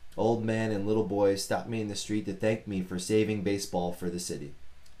 Old men and little boys stopped me in the street to thank me for saving baseball for the city.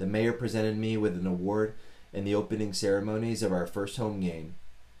 The mayor presented me with an award in the opening ceremonies of our first home game.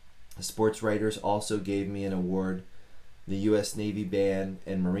 The sports writers also gave me an award. The U.S. Navy band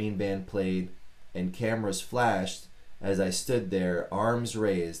and Marine band played, and cameras flashed as I stood there, arms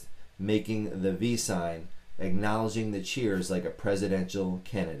raised, making the V sign, acknowledging the cheers like a presidential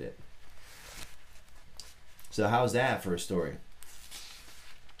candidate. So how's that for a story?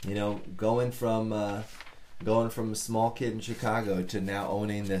 You know, going from a small kid in Chicago to now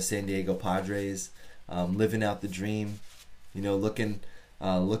owning the San Diego Padres, living out the dream, you know, looking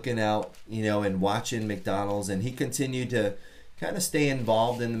out, you know, and watching McDonald's. And he continued to kind of stay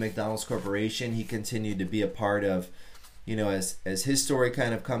involved in the McDonald's Corporation. He continued to be a part of, you know, as his story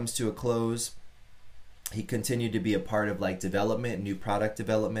kind of comes to a close, he continued to be a part of like development, new product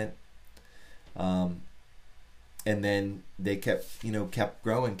development. And then they kept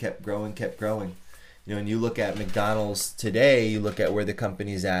growing. You know, and you look at McDonald's today, you look at where the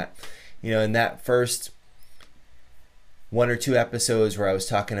company's at. You know, in that first 1 or 2 episodes where I was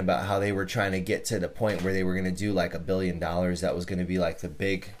talking about how they were trying to get to the point where they were going to do like $1 billion, that was going to be like the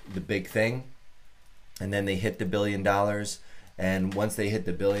big thing. And then they hit the $1 billion, and once they hit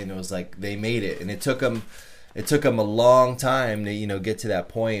the $1 billion, it was like they made it. And it took them a long time to, you know, get to that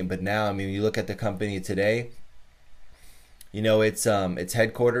point. But now, I mean, you look at the company today. You know, its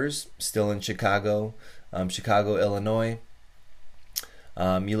headquarters still in Chicago, Illinois.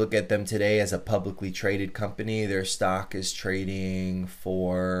 You look at them today as a publicly traded company. Their stock is trading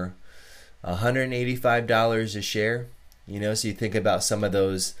for $185 a share. You know, so you think about some of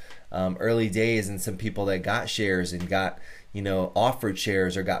those early days and some people that got shares and got, you know, offered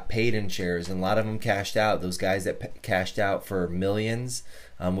shares or got paid in shares, and a lot of them cashed out. Those guys that cashed out for millions,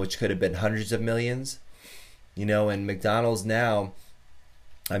 which could have been hundreds of millions. You know, and McDonald's now,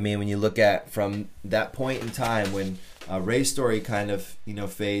 I mean, when you look at from that point in time when Ray's story kind of, you know,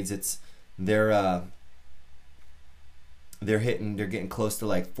 fades, they're getting close to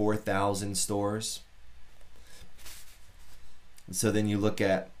like 4,000 stores. So then you look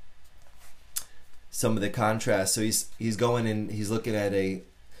at some of the contrast. So he's going and he's looking at a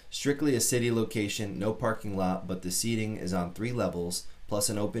Strictly a city location, no parking lot, but the seating is on 3 levels, plus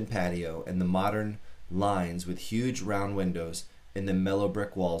an open patio, and the modern lines with huge round windows and the mellow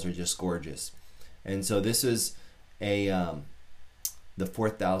brick walls are just gorgeous. And so this is the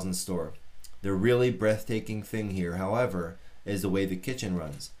 4,000 store. The really breathtaking thing here, however, is the way the kitchen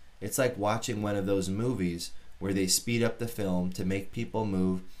runs. It's like watching one of those movies where they speed up the film to make people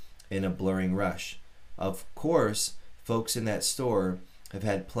move in a blurring rush. Of course, folks in that store have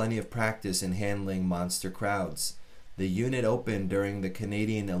had plenty of practice in handling monster crowds. The unit opened during the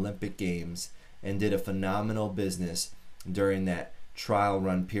Canadian Olympic Games and did a phenomenal business during that trial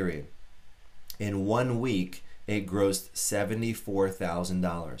run period. In 1 week, it grossed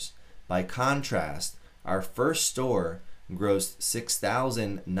 $74,000. By contrast, our first store grossed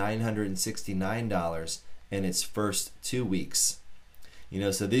 $6,969 in its first 2 weeks.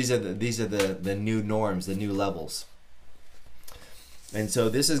 So these are the new norms, the new levels. And so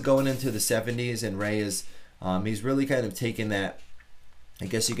this is going into the 70s, and Ray is he's really kind of taken that, I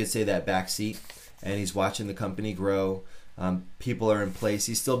guess you could say, that back seat, and he's watching the company grow. People are in place.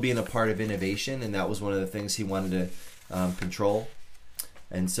 He's still being a part of innovation, and that was one of the things he wanted to control.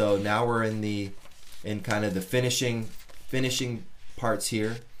 And so now we're in kind of the finishing parts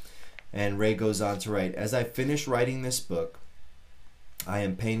here. And Ray goes on to write, "As I finish writing this book, I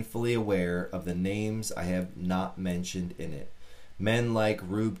am painfully aware of the names I have not mentioned in it. Men like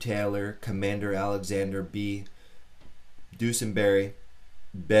Rube Taylor, Commander Alexander B. Dusenberry,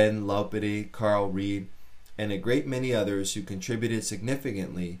 Ben Laupity, Carl Reed, and a great many others who contributed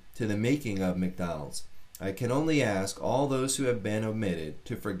significantly to the making of McDonald's. I can only ask all those who have been omitted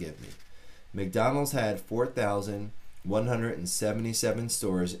to forgive me. McDonald's had 4,177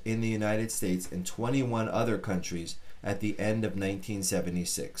 stores in the United States and 21 other countries at the end of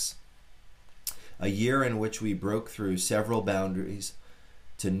 1976, a year in which we broke through several boundaries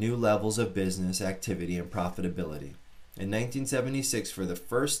to new levels of business activity and profitability. In 1976, for the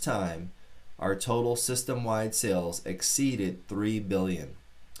first time, our total system-wide sales exceeded $3 billion.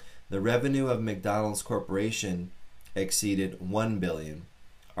 The revenue of McDonald's Corporation exceeded $1 billion.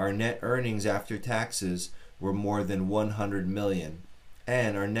 Our net earnings after taxes were more than $100 million,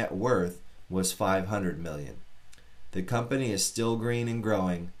 and our net worth was $500 million. The company is still green and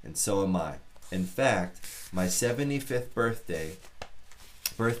growing, and so am I. In fact, my 75th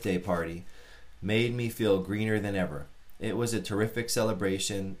birthday party made me feel greener than ever. It was a terrific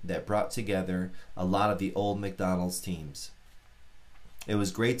celebration that brought together a lot of the old McDonald's teams. It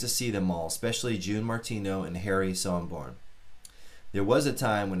was great to see them all, especially June Martino and Harry Sonborn. There was a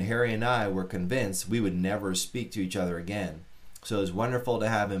time when Harry and I were convinced we would never speak to each other again, so it was wonderful to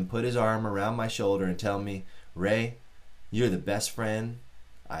have him put his arm around my shoulder and tell me, 'Ray, you're the best friend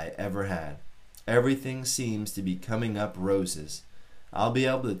I ever had. Everything seems to be coming up roses. I'll be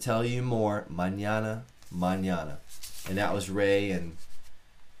able to tell you more mañana. And that was Ray, and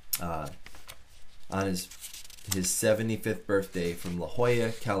on his 75th birthday from La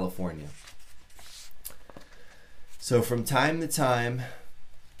Jolla, California. So from time to time,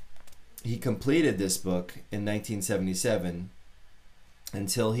 he completed this book in 1977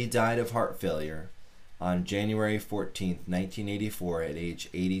 until he died of heart failure on January 14th, 1984 at age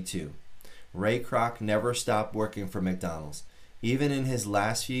 82. Ray Kroc never stopped working for McDonald's. Even in his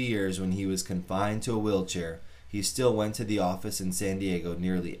last few years when he was confined to a wheelchair, he still went to the office in San Diego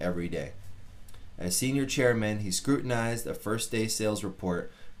nearly every day. As senior chairman, he scrutinized a first-day sales report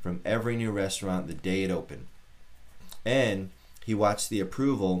from every new restaurant the day it opened. And he watched with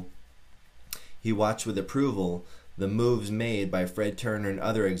approval the moves made by Fred Turner and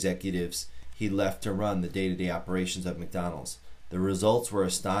other executives he left to run the day-to-day operations of McDonald's. The results were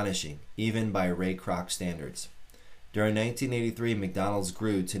astonishing, even by Ray Kroc standards. During 1983, McDonald's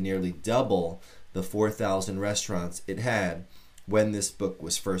grew to nearly double the 4,000 restaurants it had when this book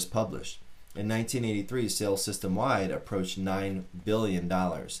was first published. In 1983, sales system-wide approached $9 billion.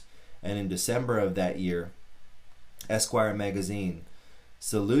 And in December of that year, Esquire magazine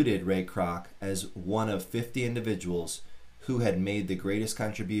saluted Ray Kroc as one of 50 individuals who had made the greatest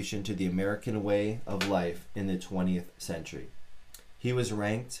contribution to the American way of life in the 20th century. He was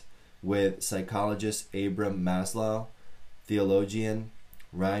ranked with psychologist Abraham Maslow, theologian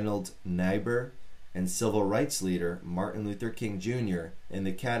Reinhold Niebuhr, and civil rights leader Martin Luther King Jr. in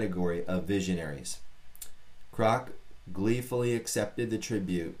the category of visionaries. Kroc gleefully accepted the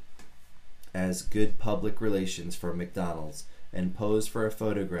tribute as good public relations for McDonald's and posed for a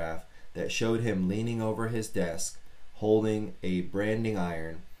photograph that showed him leaning over his desk holding a branding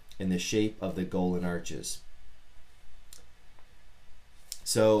iron in the shape of the Golden Arches.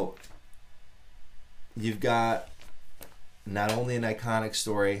 So you've got not only an iconic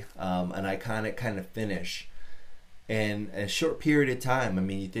story, an iconic kind of finish in a short period of time. I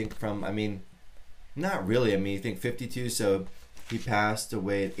mean, you think not really. I mean, you think 52, so he passed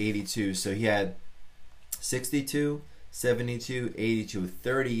away at 82. So he had 62, 72, 82,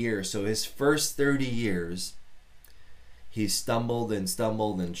 30 years. So his first 30 years, he stumbled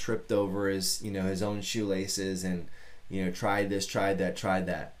and tripped over his own shoelaces and, tried this, tried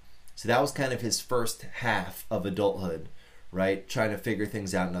that. So that was kind of his first half of adulthood, right? Trying to figure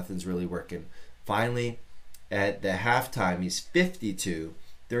things out. Nothing's really working. Finally, at the halftime, he's 52,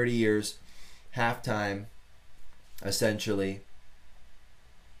 30 years, halftime, essentially,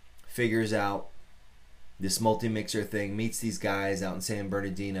 figures out this multi-mixer thing, meets these guys out in San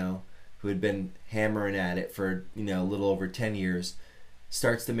Bernardino who had been hammering at it for, a little over 10 years,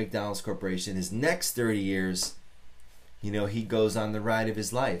 starts the McDonald's Corporation. His next 30 years, he goes on the ride of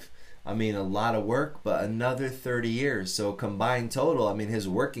his life. I mean, a lot of work, but another 30 years. So combined total, I mean, his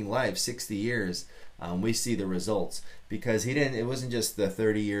working life, 60 years, we see the results. Because it wasn't just the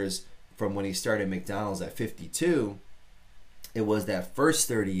 30 years from when he started McDonald's at 52. It was that first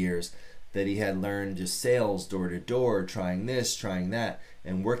 30 years that he had learned just sales, door to door, trying this, trying that,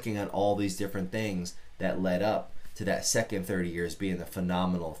 and working on all these different things that led up to that second 30 years being the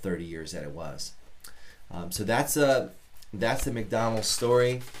phenomenal 30 years that it was. So that's the McDonald's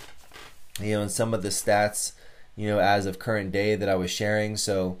story. And some of the stats, as of current day that I was sharing.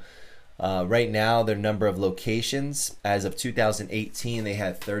 So right now, their number of locations, as of 2018, they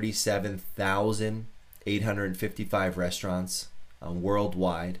had 37,855 restaurants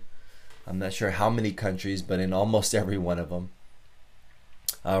worldwide. I'm not sure how many countries, but in almost every one of them.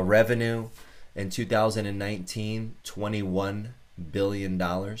 Revenue in 2019, $21 billion.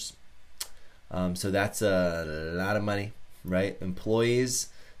 So that's a lot of money, right? Employees,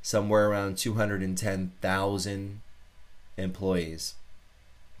 somewhere around 210,000 employees.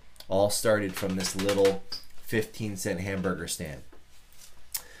 All started from this little 15-cent hamburger stand.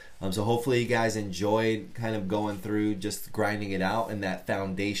 So hopefully you guys enjoyed kind of going through just grinding it out in that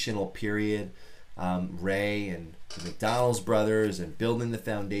foundational period. Ray and the McDonald's brothers and building the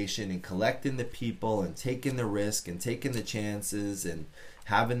foundation and collecting the people and taking the risk and taking the chances and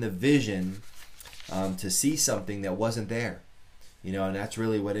having the vision to see something that wasn't there. And that's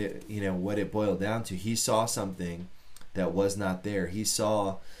really what it boiled down to. He saw something that was not there. He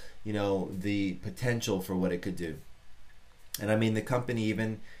saw, the potential for what it could do. And I mean, the company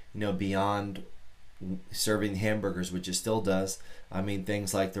even, beyond serving hamburgers, which it still does. I mean,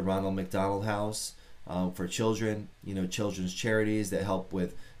 things like the Ronald McDonald House for children, children's charities that help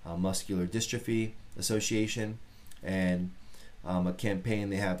with Muscular Dystrophy Association, and a campaign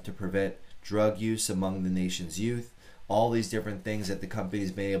they have to prevent drug use among the nation's youth. All these different things that the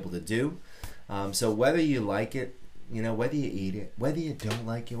company's been able to do. So whether you like it, whether you eat it, whether you don't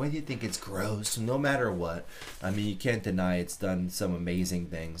like it, whether you think it's gross, no matter what, I mean, you can't deny it's done some amazing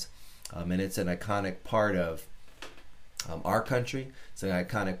things. And it's an iconic part of our country. It's an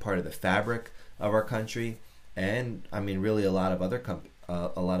iconic part of the fabric of our country, and I mean, really a lot of other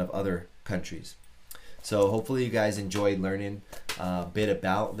countries. So hopefully you guys enjoyed learning a bit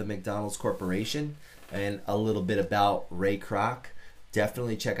about the McDonald's Corporation and a little bit about Ray Kroc.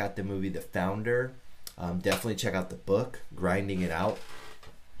 Definitely check out the movie The Founder. Definitely check out the book, Grinding It Out,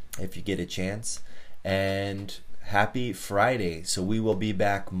 if you get a chance. And happy Friday. So we will be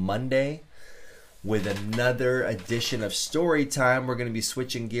back Monday with another edition of Story Time. We're going to be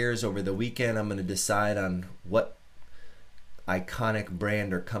switching gears over the weekend. I'm going to decide on what iconic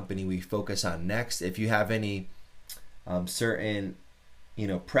brand or company we focus on next. If you have any certain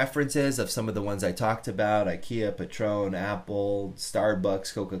preferences of some of the ones I talked about, IKEA, Patron, Apple,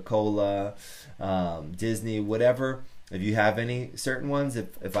 Starbucks, Coca-Cola, Disney, whatever. If you have any certain ones,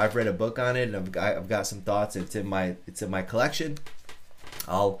 if I've read a book on it and I've got some thoughts, it's in my collection,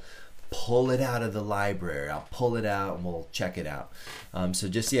 I'll pull it out of the library. I'll pull it out and we'll check it out. So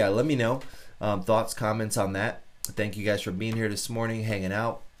just, let me know thoughts, comments on that. Thank you guys for being here this morning, hanging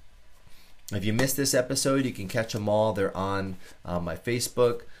out. If you missed this episode, you can catch them all. They're on my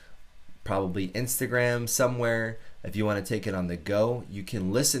Facebook, probably Instagram somewhere. If you want to take it on the go, you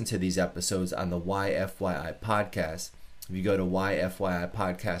can listen to these episodes on the YFYI podcast. If you go to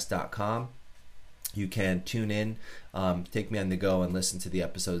yfyipodcast.com, you can tune in, take me on the go, and listen to the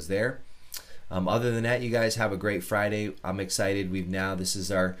episodes there. Other than that, you guys have a great Friday. I'm excited. This is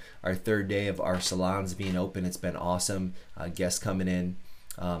our third day of our salons being open. It's been awesome. Guests coming in,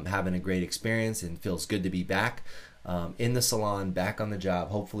 having a great experience, and feels good to be back in the salon, back on the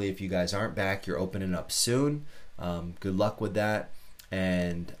job. Hopefully, if you guys aren't back, you're opening up soon. Good luck with that.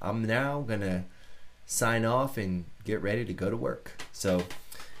 And I'm now going to sign off and get ready to go to work. So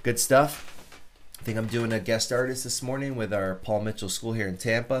good stuff. I think I'm doing a guest artist this morning with our Paul Mitchell School here in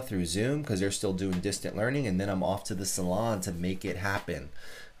Tampa through Zoom because they're still doing distant learning, and then I'm off to the salon to make it happen.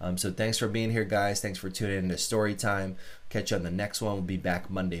 So thanks for being here, guys. Thanks for tuning in to Story Time. Catch you on the next one. We'll be back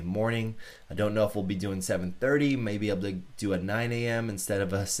Monday morning. I don't know if we'll be doing 7:30. Maybe able to do a 9 a.m. instead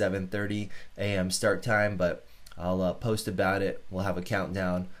of a 7:30 a.m. start time, but I'll post about it. We'll have a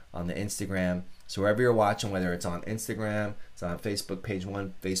countdown on the Instagram. So wherever you're watching, whether it's on Instagram, it's on Facebook page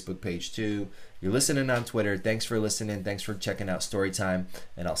 1, Facebook page 2, you're listening on Twitter, thanks for listening. Thanks for checking out Storytime,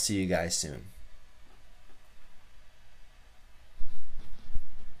 and I'll see you guys soon.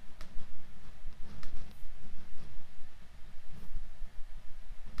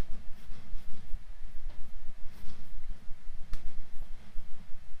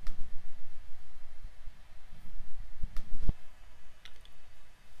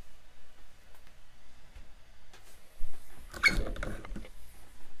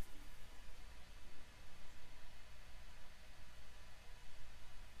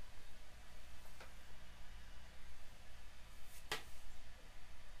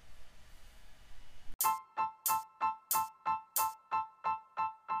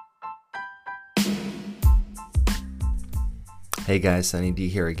 Hey guys, Sunny D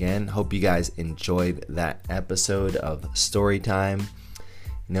here again. Hope you guys enjoyed that episode of Storytime. You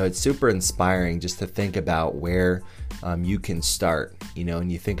know, it's super inspiring just to think about where you can start. You know,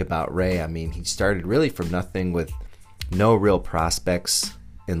 and you think about Ray, I mean, he started really from nothing with no real prospects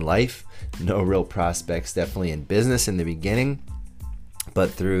in life, no real prospects definitely in business in the beginning,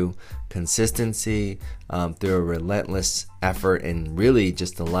 but through consistency, through a relentless effort, and really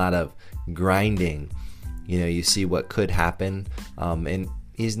just a lot of grinding, you know, you see what could happen, and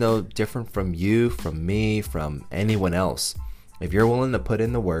he's no different from you, from me, from anyone else. If you're willing to put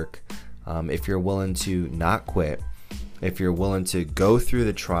in the work, if you're willing to not quit, if you're willing to go through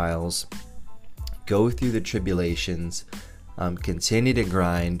the trials, go through the tribulations, continue to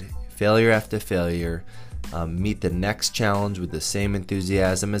grind, failure after failure, meet the next challenge with the same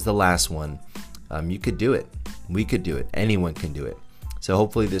enthusiasm as the last one, you could do it. We could do it. Anyone can do it. So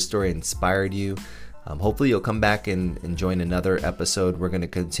hopefully this story inspired you. Hopefully you'll come back and join another episode. We're going to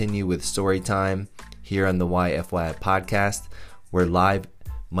continue with story time here on the YFYI podcast. We're live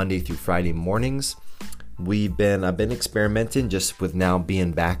Monday through Friday mornings. I've been experimenting just with now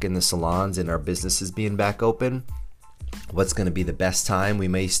being back in the salons and our businesses being back open. What's going to be the best time? We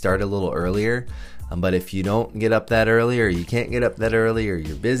may start a little earlier, but if you don't get up that early, or you can't get up that early, or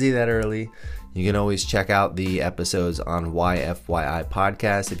you're busy that early, you can always check out the episodes on YFYI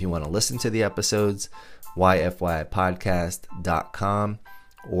Podcast. If you want to listen to the episodes, YFYIpodcast.com,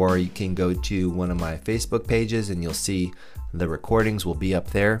 or you can go to one of my Facebook pages and you'll see the recordings will be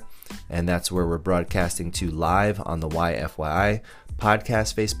up there. And that's where we're broadcasting to live on the YFYI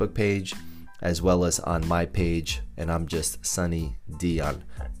Podcast Facebook page, as well as on my page. And I'm just Sunny D on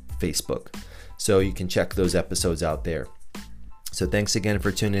Facebook. So you can check those episodes out there. So thanks again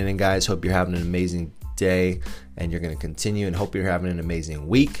for tuning in, guys. Hope you're having an amazing day, and you're going to continue, and hope you're having an amazing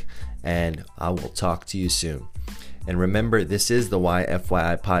week, and I will talk to you soon. And remember, this is the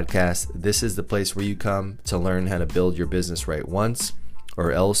YFYI podcast. This is the place where you come to learn how to build your business right once,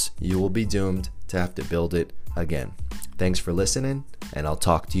 or else you will be doomed to have to build it again. Thanks for listening, and I'll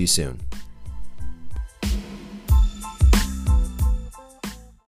talk to you soon.